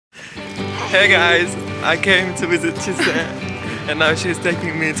Hey guys, I came to visit Chise and now she's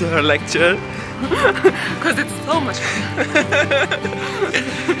taking me to her lecture. Because it's so much fun.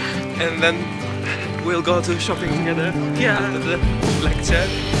 And then we'll go to shopping together after the lecture.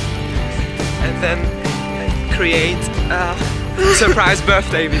 And then create a surprise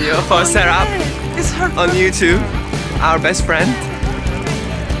birthday video for Serap on YouTube, our best friend.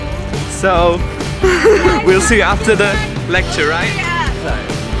 So we'll see you after the lecture, right?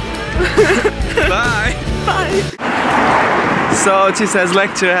 Bye! Bye! So Chise's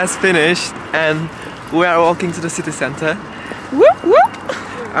lecture has finished and we are walking to the city center. Whoop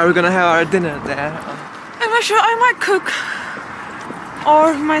whoop! Are we gonna have our dinner there? I'm not sure, I might cook.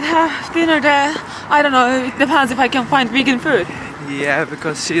 Or might have dinner there. I don't know, it depends if I can find vegan food. Yeah,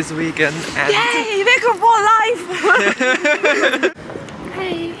 because she's vegan and... Yay! Vegan for life!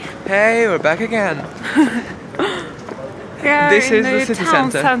 Hey! Hey, we're back again. Yeah, this is the the city town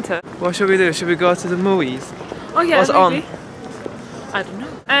center. What should we do? Should we go to the movies? Oh yeah, What's maybe. on? I don't know.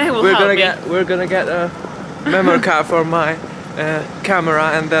 And it will We're gonna get a memory card for my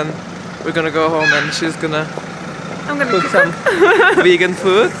camera, and then we're gonna go home and she's gonna cook some vegan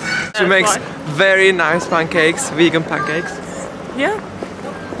food. She makes very nice pancakes, vegan pancakes. Yeah.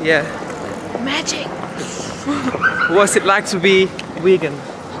 Yeah. Magic. What's it like to be vegan?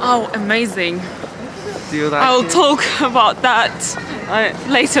 Oh, amazing. Do you like I'll it? talk about that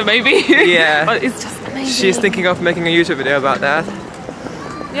later maybe. Yeah. But it's just amazing. She's thinking of making a YouTube video about that.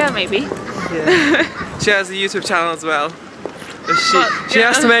 Yeah, maybe. Yeah. She has a YouTube channel as well. But she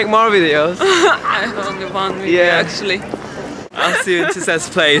has to make more videos. I have only one video actually. I'll see you in Chise's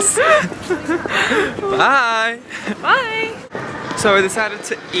place. Bye! Bye! So we decided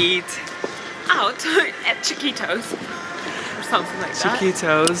to eat Out at Chiquitos or something like that.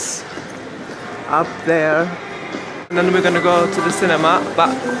 Chiquitos up there. And then we're gonna go to the cinema, but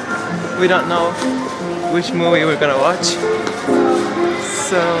we don't know which movie we're gonna watch.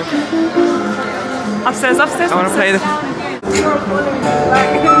 So Upstairs, upstairs. I wanna play the...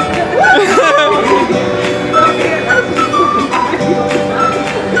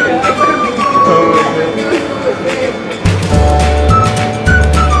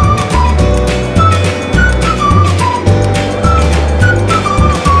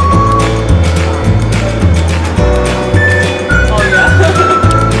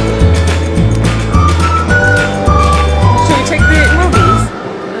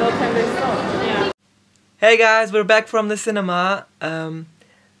 Hey guys, we're back from the cinema.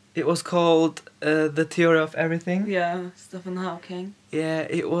 It was called The Theory of Everything. Yeah, Stephen Hawking. Yeah,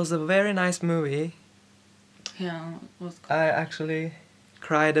 it was a very nice movie. Yeah, it was cool. I actually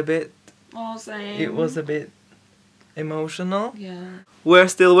cried a bit. Oh, same. It was a bit emotional. Yeah. We're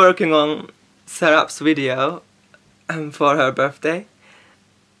still working on Serap's video for her birthday.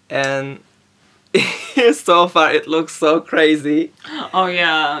 And so far it looks so crazy. Oh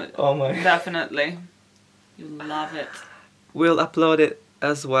yeah. Oh my. Definitely. You love it. We'll upload it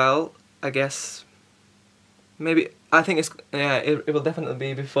as well, I guess. Maybe, I think it's, yeah, it will definitely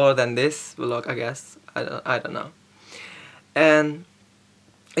be before than this vlog, I guess. I don't know. And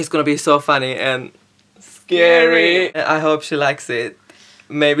it's gonna be so funny and scary. I hope she likes it.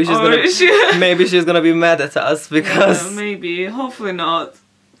 Maybe she's maybe she's gonna be mad at us because... Yeah, maybe. Hopefully not.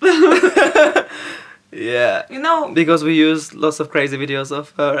 Yeah. You know... Because we use lots of crazy videos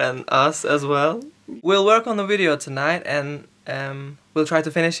of her and us as well. We'll work on the video tonight and we'll try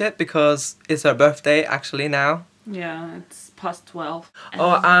to finish it because it's her birthday actually now. Yeah, it's past 12.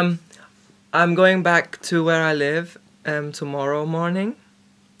 Oh, I'm going back to where I live tomorrow morning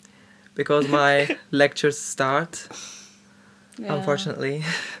because my lectures start, unfortunately.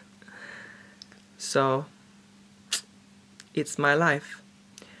 So, it's my life.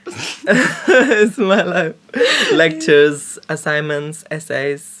 It's my life. Lectures, assignments,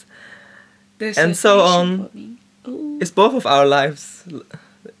 essays, and so on. It's both of our lives.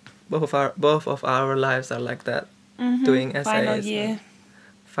 Both of our lives are like that. Doing essays.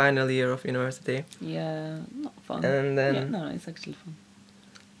 Final year of university. Yeah, not fun. And then yeah, no, it's actually fun.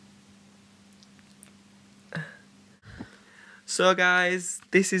 So guys,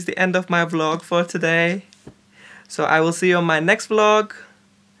 this is the end of my vlog for today. So I will see you on my next vlog.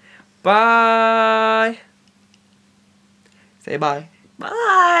 Bye. Say bye.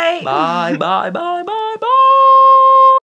 Bye. Bye, bye, bye, bye.